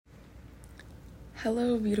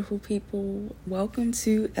Hello, beautiful people. Welcome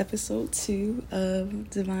to episode 2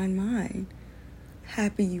 of Divine Mind.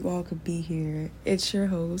 Happy you all could be here. It's your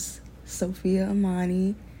host, Sophia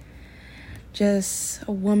Amani. Just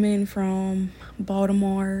a woman from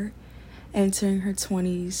Baltimore, entering her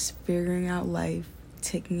 20s, figuring out life,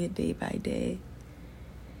 taking it day by day.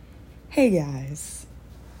 Hey guys.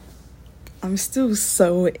 I'm still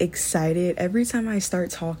so excited. Every time I start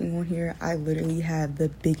talking on here, I literally have the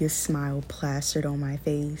biggest smile plastered on my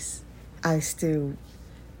face. I still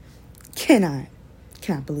cannot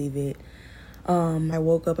believe it. I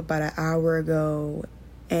woke up about an hour ago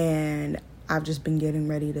and I've just been getting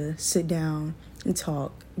ready to sit down and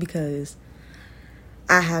talk because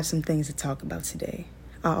I have some things to talk about today.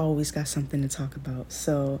 I always got something to talk about.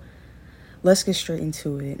 So let's get straight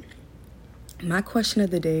into it. My question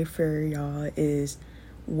of the day for y'all is,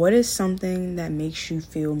 what is something that makes you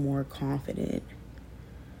feel more confident?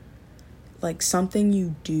 Like something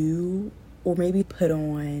you do, or maybe put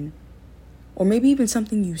on, or maybe even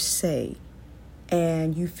something you say,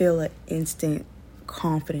 and you feel an instant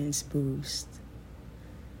confidence boost.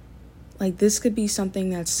 Like this could be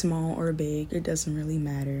something that's small or big, it doesn't really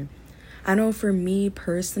matter. I know for me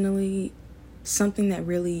personally, something that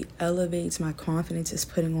really elevates my confidence is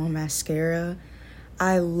putting on mascara.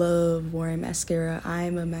 I love wearing mascara. I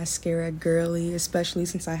am a mascara girly, especially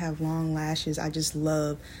since I have long lashes. I just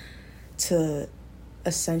love to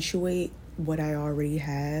accentuate what I already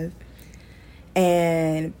have.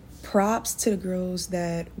 And props to the girls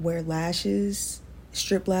that wear lashes,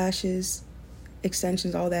 strip lashes,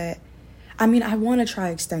 extensions, all that. I mean, I want to try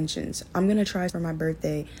extensions. I'm going to try for my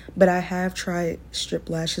birthday, but I have tried strip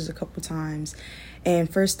lashes a couple times.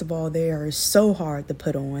 And first of all, they are so hard to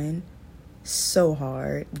put on. So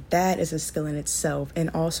hard. That is a skill in itself. And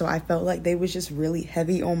also, I felt like they was just really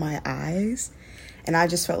heavy on my eyes. And I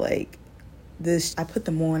just felt like I put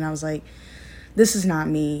them on. I was like, this is not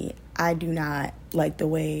me. I do not like the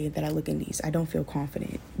way that I look in these. I don't feel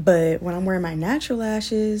confident. But when I'm wearing my natural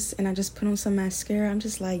lashes and I just put on some mascara, I'm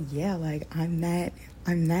just like, yeah, like I'm that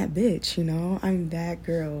bitch, you know? I'm that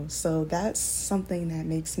girl. So that's something that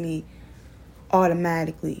makes me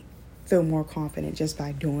automatically feel more confident just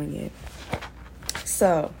by doing it.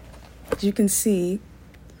 So, as you can see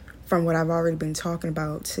from what I've already been talking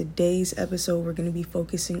about, today's episode we're going to be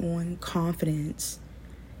focusing on confidence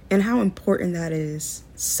and how important that is,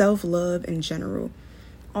 self-love in general,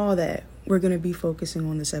 all that we're going to be focusing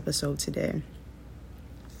on this episode today.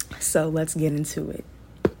 So let's get into it.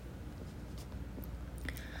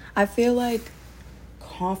 I feel like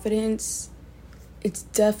confidence, it's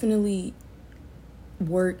definitely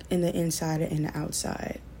work in the inside and the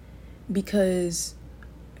outside, because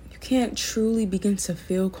you can't truly begin to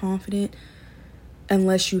feel confident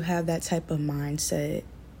unless you have that type of mindset.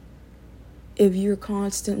 If you're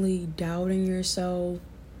constantly doubting yourself,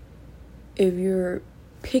 if you're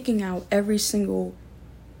picking out every single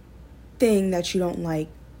thing that you don't like,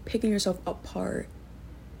 picking yourself apart,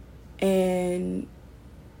 and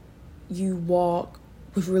you walk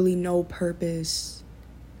with really no purpose,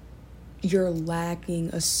 you're lacking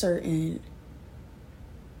a certain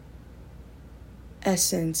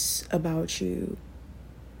essence about you.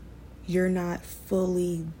 You're not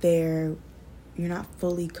fully there. You're not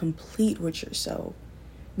fully complete with yourself,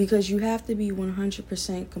 because you have to be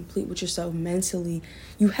 100% complete with yourself mentally.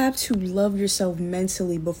 You have to love yourself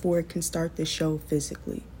mentally before it can start to show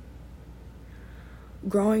physically.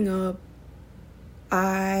 Growing up,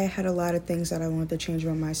 I had a lot of things that I wanted to change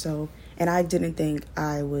about myself, and I didn't think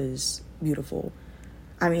I was beautiful.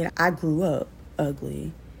 I mean, I grew up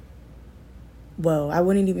ugly. Well, I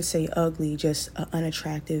wouldn't even say ugly, just an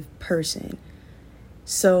unattractive person.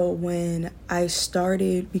 So when I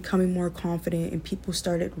started becoming more confident and people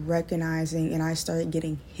started recognizing and I started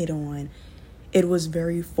getting hit on, it was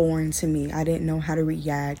very foreign to me. I didn't know how to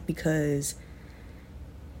react because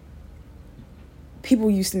people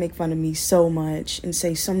used to make fun of me so much and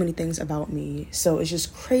say so many things about me. So it's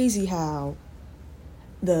just crazy how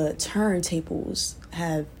the turntables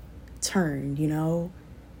have turned, you know?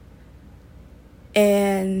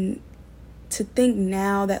 And to think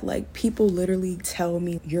now that like people literally tell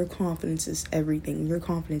me your confidence is everything, your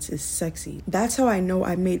confidence is sexy. That's how I know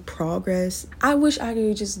I made progress. I wish I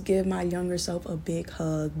could just give my younger self a big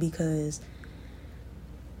hug, because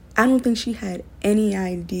I don't think she had any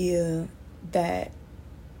idea that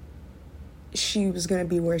she was going to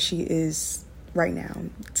be where she is right now,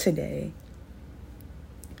 today.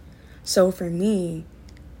 So for me,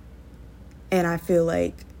 and I feel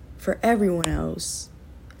like for everyone else,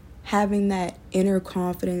 having that inner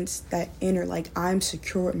confidence, that inner, like, I'm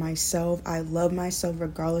secure with myself. I love myself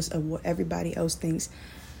regardless of what everybody else thinks.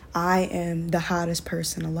 I am the hottest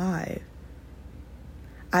person alive.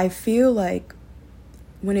 I feel like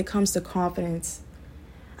when it comes to confidence,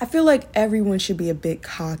 I feel like everyone should be a bit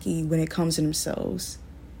cocky when it comes to themselves.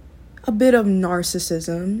 A bit of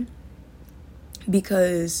narcissism,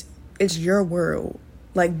 because it's your world.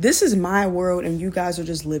 Like, this is my world and you guys are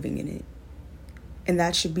just living in it. And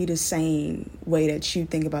that should be the same way that you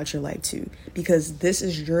think about your life too. Because this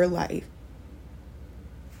is your life.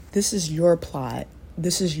 This is your plot.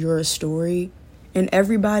 This is your story. And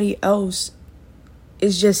everybody else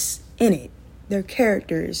is just in it. They're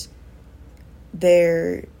characters.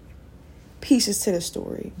 They're pieces to the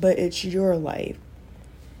story. But it's your life.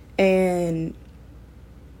 And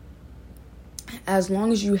as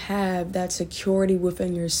long as you have that security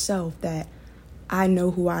within yourself that I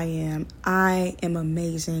know who I am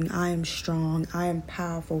amazing, I am strong, I am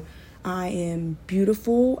powerful, I am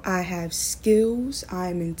beautiful, I have skills, I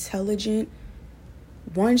am intelligent.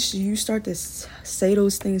 Once you start to say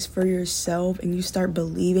those things for yourself and you start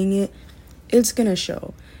believing it, it's going to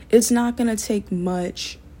show. It's not going to take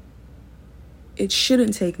much. It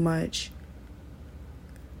shouldn't take much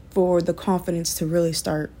for the confidence to really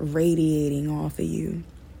start radiating off of you.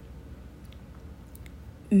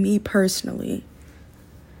 Me personally,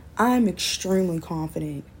 I'm extremely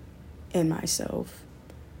confident in myself.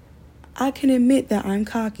 I can admit that I'm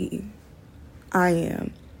cocky. I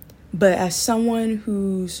am. But as someone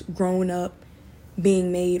who's grown up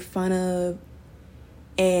being made fun of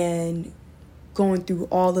and going through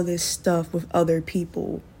all of this stuff with other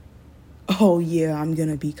people, oh yeah, I'm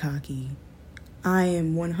gonna be cocky. I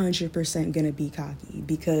am 100% gonna be cocky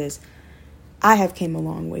because I have came a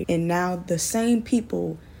long way. And now the same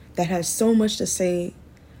people that has so much to say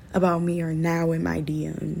about me are now in my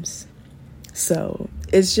DMs. So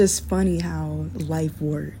it's just funny how life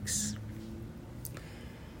works.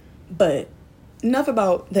 But enough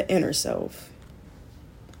about the inner self.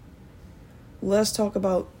 Let's talk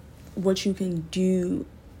about what you can do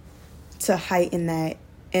to heighten that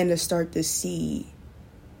and to start to see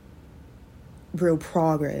real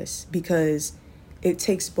progress, because it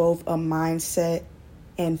takes both a mindset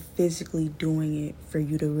and physically doing it for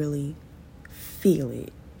you to really feel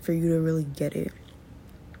it, for you to really get it.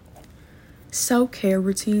 Self-care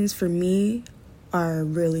routines for me are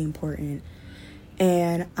really important.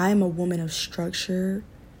 And I'm a woman of structure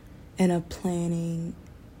and of planning.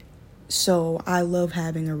 So I love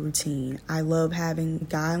having a routine. I love having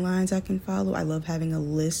guidelines I can follow. I love having a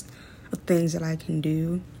list of things that I can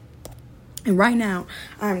do. And right now,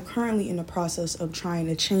 I'm currently in the process of trying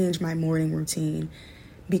to change my morning routine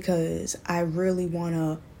because I'm really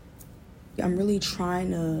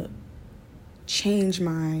trying to change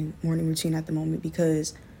my morning routine at the moment,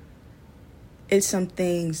 because it's some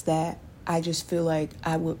things that I just feel like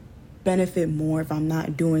I would benefit more if I'm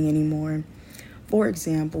not doing anymore. For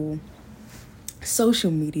example, social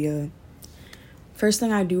media. First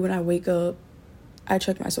thing I do when I wake up, I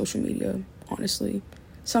check my social media, honestly.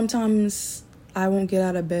 Sometimes I won't get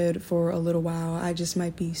out of bed for a little while. I just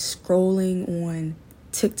might be scrolling on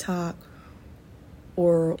TikTok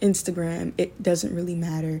or Instagram. It doesn't really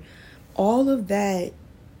matter. All of that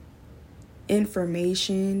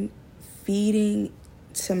information feeding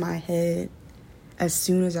to my head as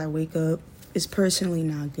soon as I wake up is personally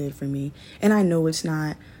not good for me. And I know it's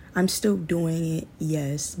not. I'm still doing it,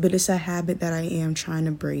 yes. But it's a habit that I am trying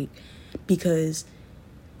to break, because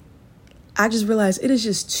I just realized it is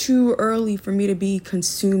just too early for me to be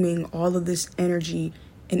consuming all of this energy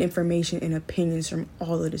and information and opinions from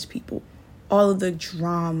all of these people. All of the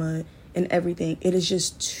drama and everything. It is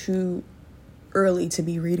just too early to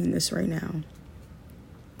be reading this right now.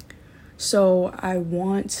 So I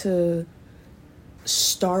want to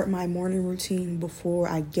start my morning routine before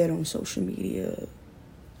I get on social media.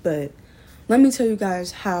 But let me tell you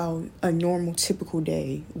guys how a normal, typical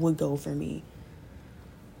day would go for me.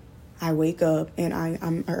 I wake up and I'm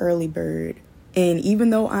an early bird. And even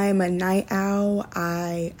though I am a night owl,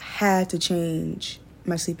 I had to change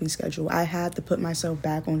my sleeping schedule. I had to put myself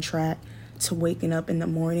back on track to waking up in the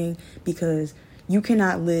morning, because you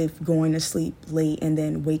cannot live going to sleep late and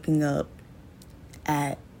then waking up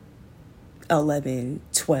at 11,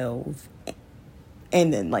 12,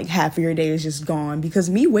 and then like half of your day is just gone. Because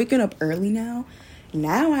me waking up early now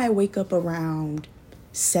I wake up around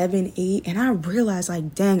 7, 8, and I realize,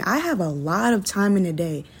 like, dang, I have a lot of time in the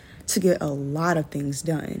day to get a lot of things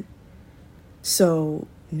done. So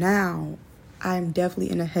now I'm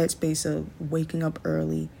definitely in a headspace of waking up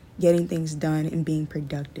early, getting things done, and being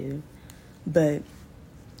productive. But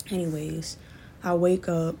Anyways, I'll wake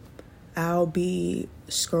up, I'll be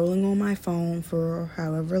scrolling on my phone for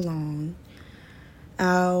however long.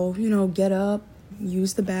 I'll, get up,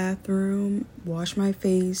 use the bathroom, wash my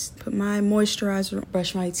face, put my moisturizer,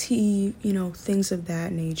 brush my teeth, things of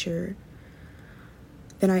that nature.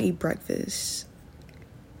 Then I eat breakfast.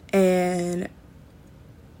 And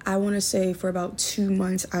I want to say for about 2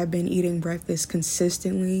 months, I've been eating breakfast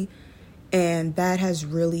consistently. And that has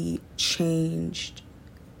really changed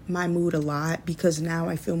my mood a lot, because now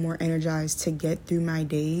I feel more energized to get through my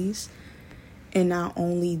days. And not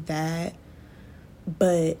only that,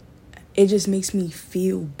 but it just makes me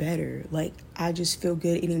feel better. Like, I just feel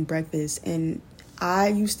good eating breakfast. And I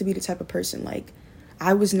used to be the type of person, like,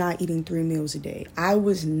 I was not eating 3 meals a day. I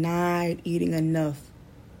was not eating enough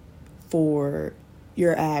for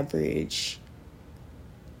your average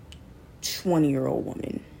 20-year-old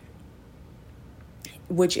woman,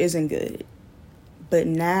 which isn't good. But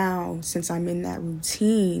now, since I'm in that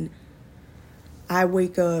routine, I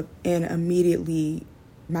wake up and immediately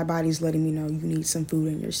my body's letting me know you need some food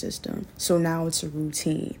in your system. So now it's a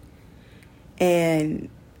routine. And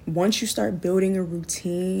once you start building a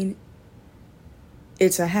routine,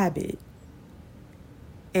 it's a habit.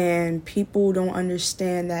 And people don't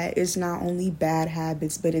understand that it's not only bad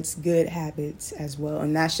habits, but it's good habits as well.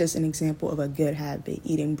 And that's just an example of a good habit,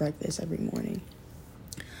 eating breakfast every morning.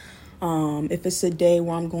 If it's a day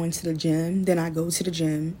where I'm going to the gym, then I go to the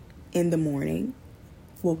gym in the morning.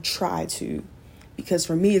 Well, try to. Because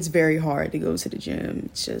for me, it's very hard to go to the gym.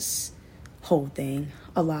 It's just whole thing,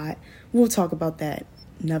 a lot. We'll talk about that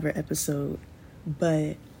another episode.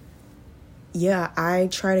 But yeah, I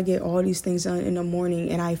try to get all these things done in the morning,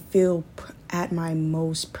 and I feel at my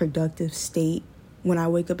most productive state when I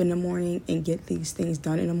wake up in the morning and get these things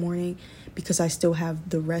done in the morning, because I still have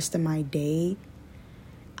the rest of my day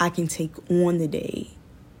I can take on the day.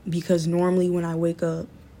 Because normally when I wake up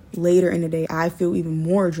later in the day, I feel even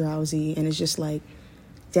more drowsy, and it's just like,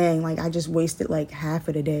 dang, like I just wasted like half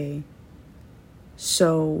of the day.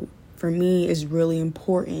 So for me, it's really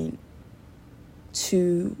important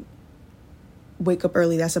to wake up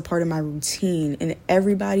early. That's a part of my routine, and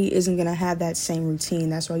everybody isn't going to have that same routine.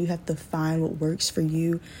 That's why you have to find what works for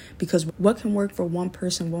you, because what can work for one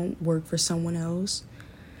person won't work for someone else.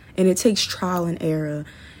 And it takes trial and error.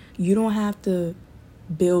 You don't have to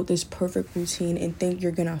build this perfect routine and think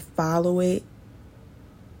you're going to follow it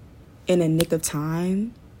in a nick of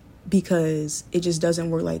time, because it just doesn't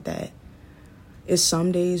work like that. It's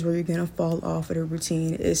some days where you're going to fall off of the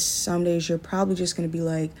routine. It's some days you're probably just going to be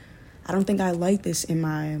like, I don't think I like this in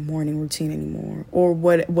my morning routine anymore, or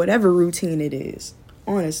whatever routine it is,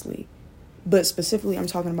 honestly. But specifically, I'm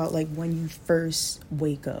talking about like when you first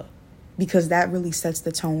wake up, because that really sets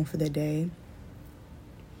the tone for the day.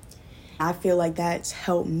 I feel like that's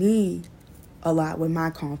helped me a lot with my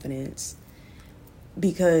confidence,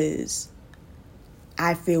 because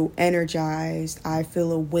I feel energized. I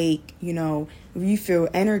feel awake. If you feel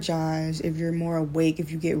energized, if you're more awake,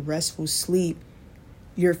 if you get restful sleep,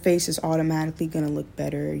 your face is automatically going to look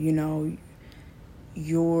better.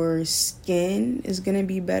 Your skin is going to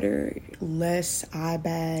be better, less eye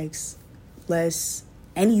bags, less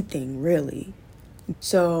anything really.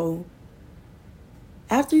 So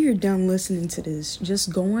after you're done listening to this,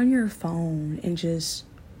 just go on your phone and just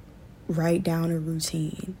write down a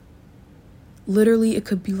routine. Literally, it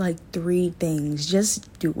could be like 3 things.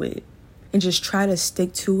 Just do it and just try to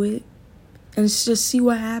stick to it. And just see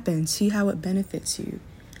what happens. See how it benefits you.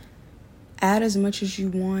 Add as much as you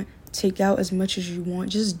want. Take out as much as you want.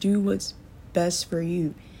 Just do what's best for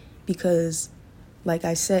you. Because, like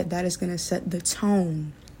I said, that is going to set the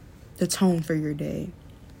tone for your day.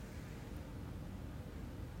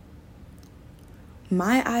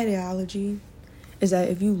 My ideology is that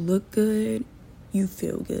if you look good, you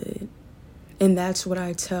feel good. And that's what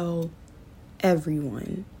I tell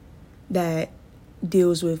everyone that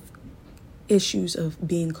deals with issues of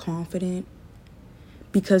being confident,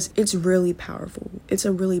 because it's really powerful. It's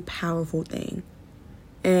a really powerful thing.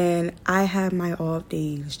 And I have my off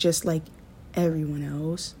days just like everyone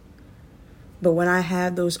else. But when I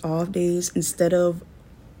have those off days, instead of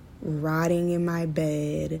rotting in my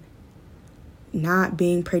bed, not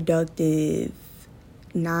being productive,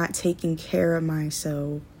 not taking care of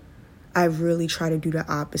myself, I really try to do the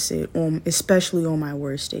opposite, especially on my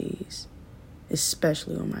worst days.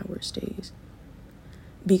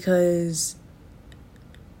 Because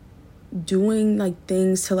doing like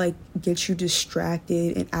things to like get you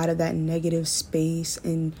distracted and out of that negative space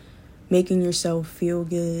and making yourself feel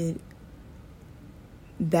good,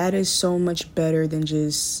 that is so much better than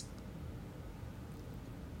just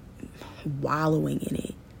wallowing in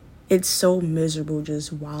it. it's so miserable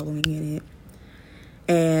just wallowing in it.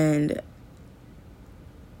 And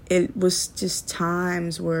it was just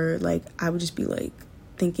times where, like, I would just be, like,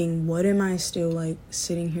 thinking, what am I still, like,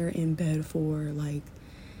 sitting here in bed for? Like,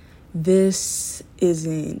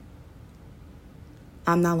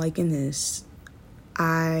 I'm not liking this.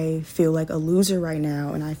 I feel like a loser right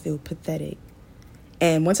now, and I feel pathetic.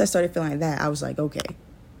 And once I started feeling like that, I was like, okay,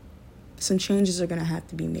 some changes are going to have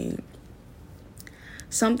to be made.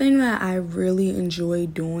 Something that I really enjoy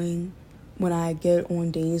doing when I get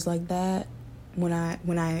on days like that, when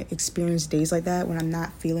I experience days like that, when I'm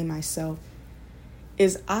not feeling myself,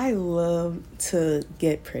 is I love to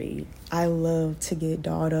get pretty. I love to get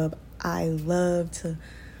dolled up. I love to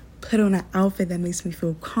put on an outfit that makes me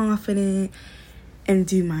feel confident and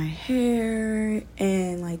do my hair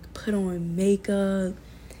and, like, put on makeup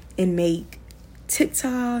and make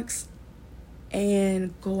TikToks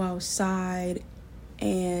and go outside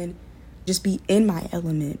and just be in my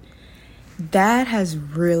element. That has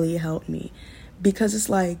really helped me, because it's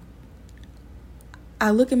like, I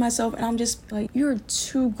look at myself and I'm just like, you're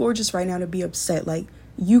too gorgeous right now to be upset. Like,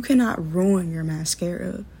 you cannot ruin your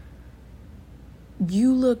mascara.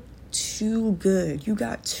 You look too good. You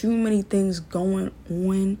got too many things going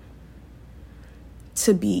on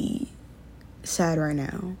to be sad right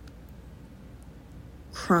now,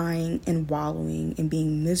 crying and wallowing and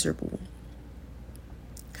being miserable.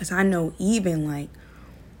 Because I know, even like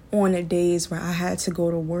on the days where I had to go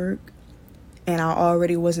to work and I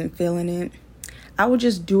already wasn't feeling it, I would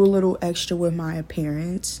just do a little extra with my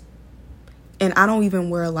appearance. And I don't even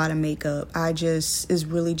wear a lot of makeup. It's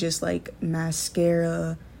really just like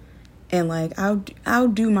mascara, and like I'll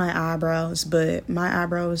do my eyebrows, but my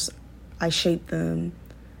eyebrows, I shape them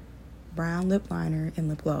brown lip liner and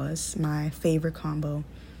lip gloss, my favorite combo.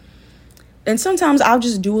 And sometimes I'll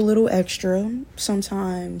just do a little extra.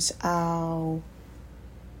 Sometimes I'll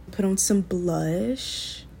put on some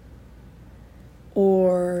blush,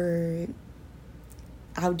 or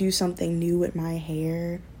I'll do something new with my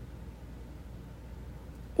hair,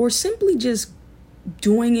 or simply just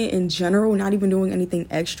doing it in general, not even doing anything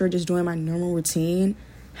extra, just doing my normal routine,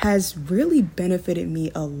 has really benefited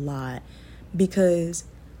me a lot, because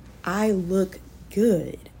I look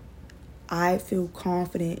good. I feel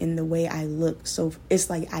confident in the way I look. So it's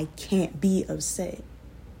like I can't be upset.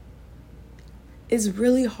 It's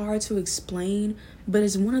really hard to explain, but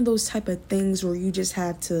it's one of those type of things where you just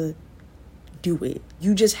have to do it.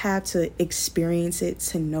 You just have to experience it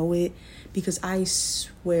to know it, because I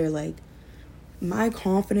swear, like, my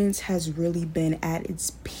confidence has really been at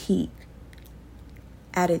its peak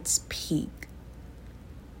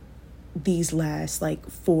these last like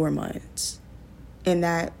 4 months. And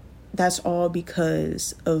that's all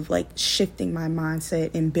because of like shifting my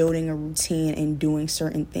mindset and building a routine and doing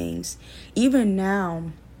certain things. Even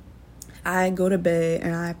now, I go to bed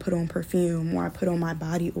and I put on perfume, or I put on my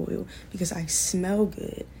body oil because I smell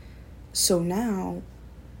good. So now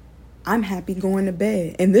I'm happy going to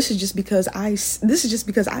bed. And this is just because I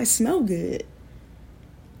smell good.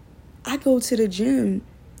 I go to the gym,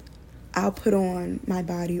 I'll put on my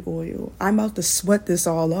body oil. I'm about to sweat this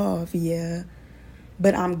all off, yeah.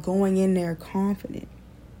 But I'm going in there confident.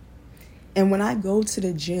 And when I go to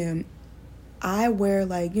the gym, I wear,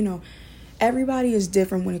 like, everybody is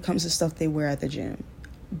different when it comes to stuff they wear at the gym.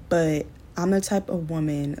 But I'm the type of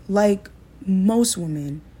woman, like most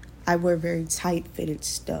women, I wear very tight-fitted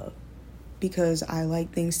stuff because I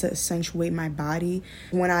like things to accentuate my body.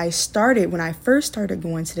 When I first started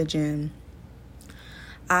going to the gym,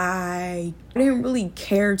 I didn't really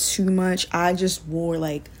care too much. I just wore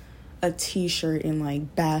like a t-shirt and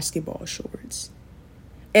like basketball shorts.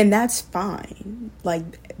 And that's fine.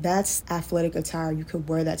 Like, that's athletic attire. You could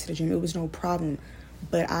wear that to the gym. It was no problem.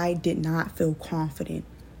 But I did not feel confident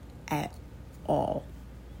at all.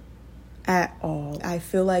 At all. I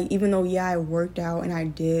feel like even though, I worked out and I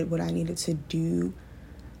did what I needed to do,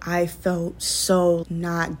 I felt so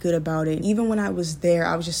not good about it. Even when I was there,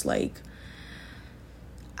 I was just like,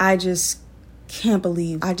 I just can't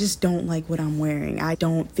believe, I just don't like what I'm wearing. I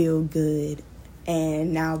don't feel good.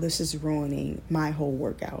 And now this is ruining my whole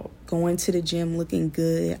workout. Going to the gym looking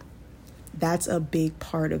good, that's a big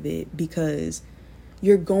part of it, because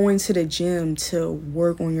you're going to the gym to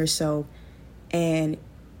work on yourself and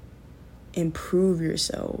improve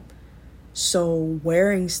yourself. So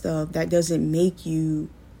wearing stuff that doesn't make you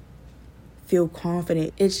feel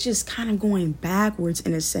confident, it's just kind of going backwards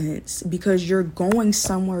in a sense, because you're going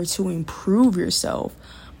somewhere to improve yourself,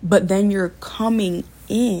 but then you're coming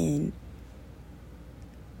in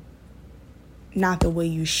not the way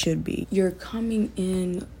you should be. You're coming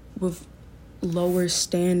in with lower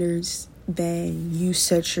standards than you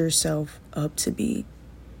set yourself up to be.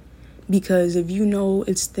 Because if you know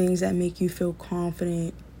it's things that make you feel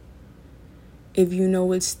confident, if you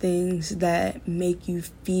know it's things that make you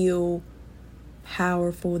feel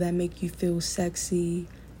powerful, that make you feel sexy,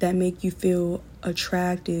 that make you feel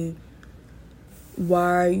attractive,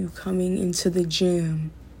 why are you coming into the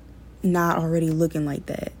gym not already looking like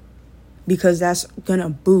that? Because that's gonna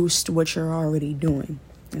boost what you're already doing,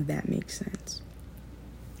 if that makes sense.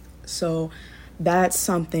 So that's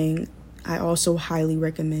something I also highly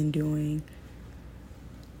recommend doing.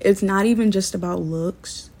 It's not even just about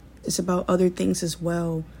looks, it's about other things as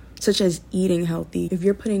well, such as eating healthy. If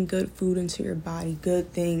you're putting good food into your body,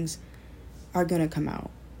 good things are gonna come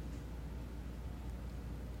out.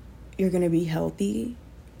 You're gonna be healthy,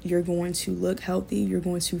 you're going to look healthy, you're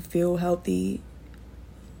going to feel healthy,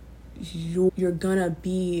 you're gonna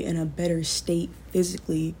be in a better state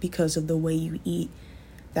physically because of the way you eat.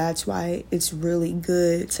 That's why it's really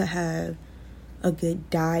good to have a good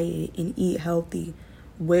diet and eat healthy,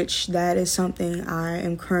 which that is something I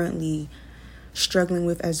am currently struggling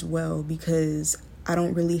with as well, because I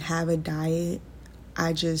don't really have a diet.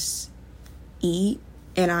 I just eat,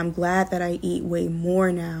 and I'm glad that I eat way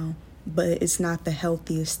more now, but it's not the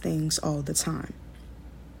healthiest things all the time.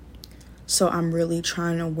 So I'm really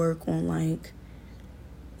trying to work on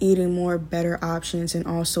eating more better options, and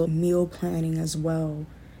also meal planning as well,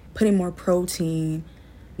 putting more protein,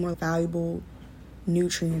 more valuable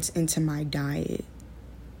nutrients into my diet.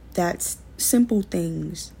 That's simple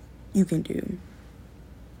things you can do.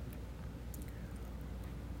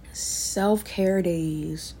 Self-care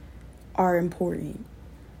days are important.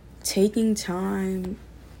 Taking time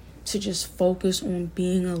to just focus on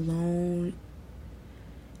being alone.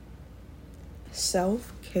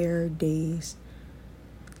 Self-care days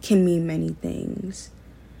can mean many things.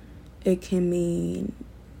 It can mean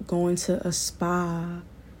going to a spa.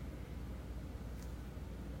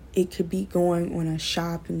 It could be going on a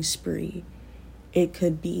shopping spree. It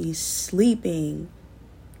could be sleeping.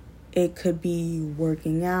 It could be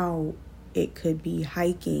working out. It could be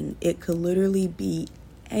hiking. It could literally be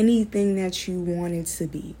anything that you want it to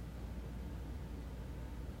be.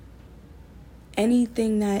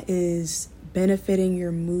 Anything that is benefiting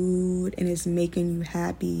your mood and is making you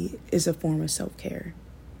happy is a form of self-care.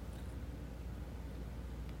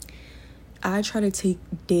 I try to take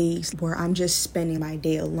days where I'm just spending my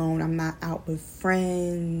day alone. I'm not out with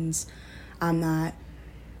friends. I'm not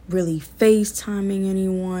really FaceTiming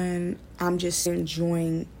anyone. I'm just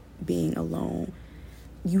enjoying being alone.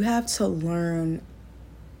 You have to learn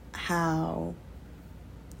how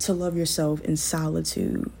to love yourself in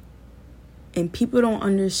solitude. And people don't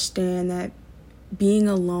understand that being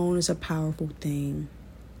alone is a powerful thing.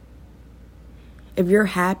 If you're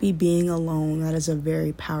happy being alone, that is a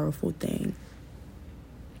very powerful thing.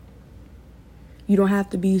 You don't have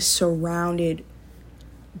to be surrounded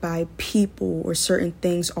by people or certain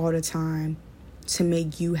things all the time to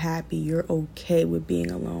make you happy. You're okay with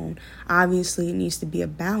being alone. Obviously, it needs to be a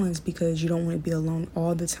balance because you don't want to be alone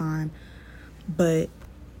all the time. But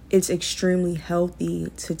it's extremely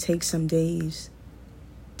healthy to take some days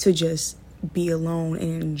to just be alone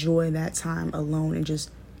and enjoy that time alone and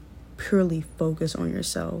just purely focus on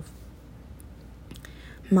yourself.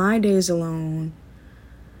 My days alone,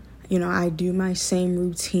 I do my same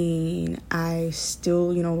routine. I still,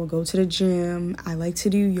 will go to the gym. I like to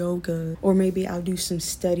do yoga, or maybe I'll do some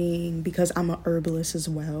studying because I'm a herbalist as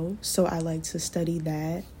well. So I like to study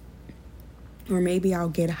that. Or maybe I'll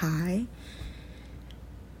get high.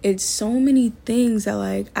 It's so many things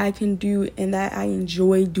that I can do and that I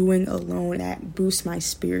enjoy doing alone that boost my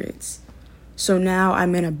spirits. So now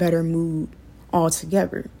I'm in a better mood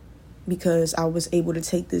altogether because I was able to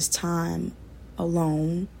take this time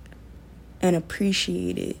alone and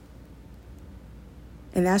appreciate it.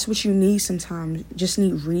 And that's what you need sometimes. Just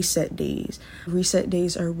need reset days. Reset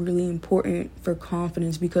days are really important for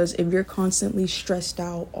confidence because if you're constantly stressed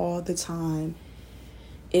out all the time,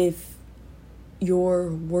 if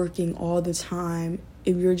you're working all the time,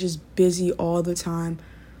 if you're just busy all the time,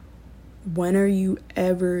 when are you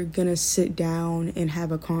ever gonna sit down and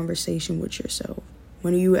have a conversation with yourself?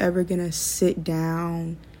 When are you ever gonna sit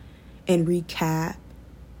down and recap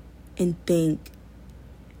and think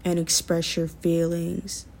and express your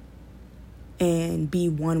feelings and be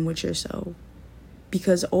one with yourself?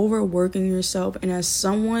 Because overworking yourself, and as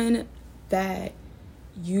someone that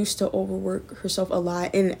used to overwork herself a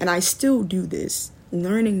lot, and I still do this,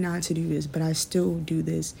 learning not to do this, but I still do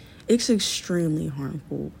this, it's extremely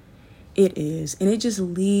harmful. It is. And it just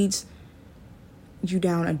leads you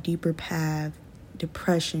down a deeper path,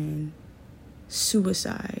 depression,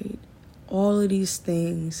 suicide, all of these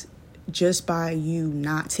things just by you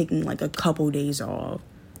not taking like a couple days off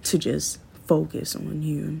to just focus on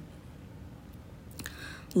you.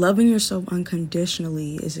 Loving yourself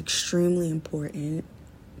unconditionally is extremely important.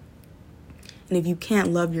 And if you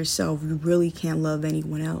can't love yourself, you really can't love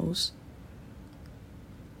anyone else.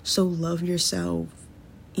 So love yourself.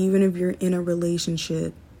 Even if you're in a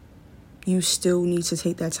relationship, you still need to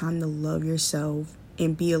take that time to love yourself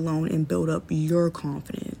and be alone and build up your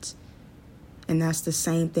confidence. And that's the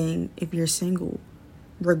same thing if you're single.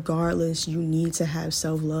 Regardless, you need to have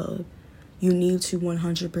self-love. You need to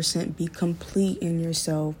 100% be complete in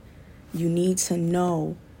yourself. You need to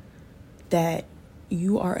know that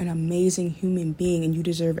you are an amazing human being and you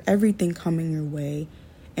deserve everything coming your way.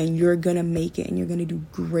 And you're going to make it and you're going to do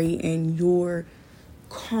great and you're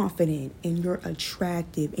confident and you're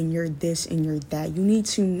attractive and you're this and you're that. You need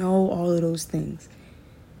to know all of those things.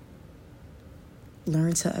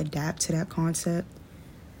 Learn to adapt to that concept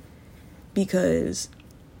because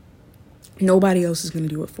nobody else is going to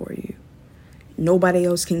do it for you. Nobody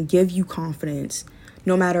else can give you confidence.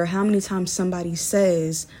 No matter how many times somebody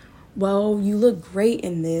says, well, you look great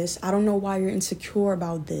in this. I don't know why you're insecure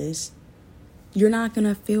about this. You're not going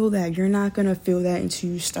to feel that. You're not going to feel that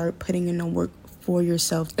until you start putting in the work for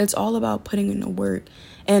yourself. It's all about putting in the work.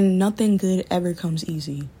 And nothing good ever comes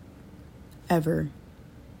easy. Ever.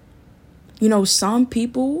 You know, some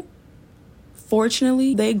people,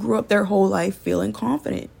 fortunately, they grew up their whole life feeling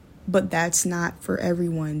confident. But that's not for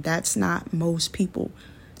everyone. That's not most people.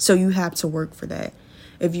 So you have to work for that.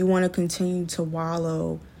 If you want to continue to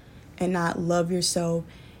wallow and not love yourself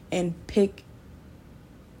and pick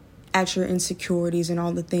at your insecurities and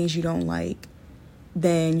all the things you don't like,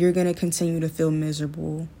 then you're going to continue to feel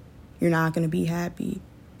miserable. You're not going to be happy.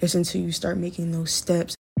 It's until you start making those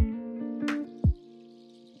steps.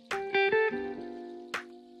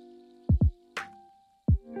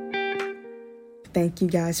 Thank you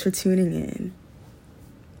guys for tuning in.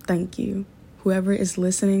 Thank you. Whoever is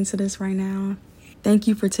listening to this right now, thank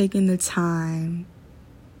you for taking the time.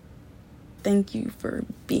 Thank you for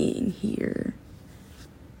being here.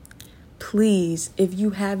 Please, if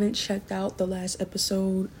you haven't checked out the last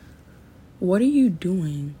episode, what are you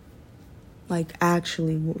doing? Like,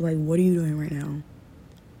 actually, like, what are you doing right now?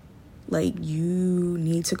 Like, you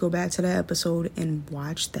need to go back to that episode and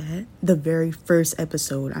watch that. The very first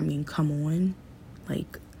episode. I mean, come on.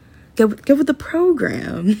 Like, get with the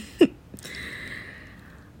program.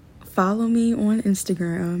 Follow me on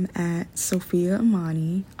Instagram at Sophia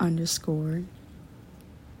Amani _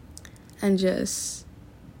 and just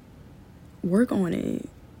work on it.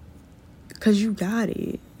 Because you got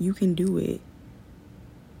it. You can do it.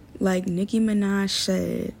 Like Nicki Minaj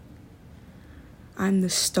said, I'm the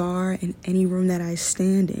star in any room that I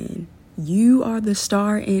stand in. You are the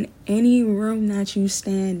star in any room that you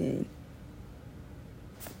stand in.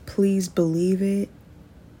 Please believe it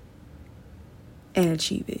and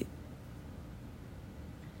achieve it.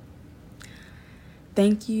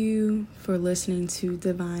 Thank you for listening to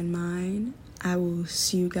Divine Mind. I will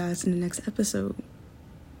see you guys in the next episode.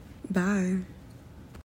 Bye.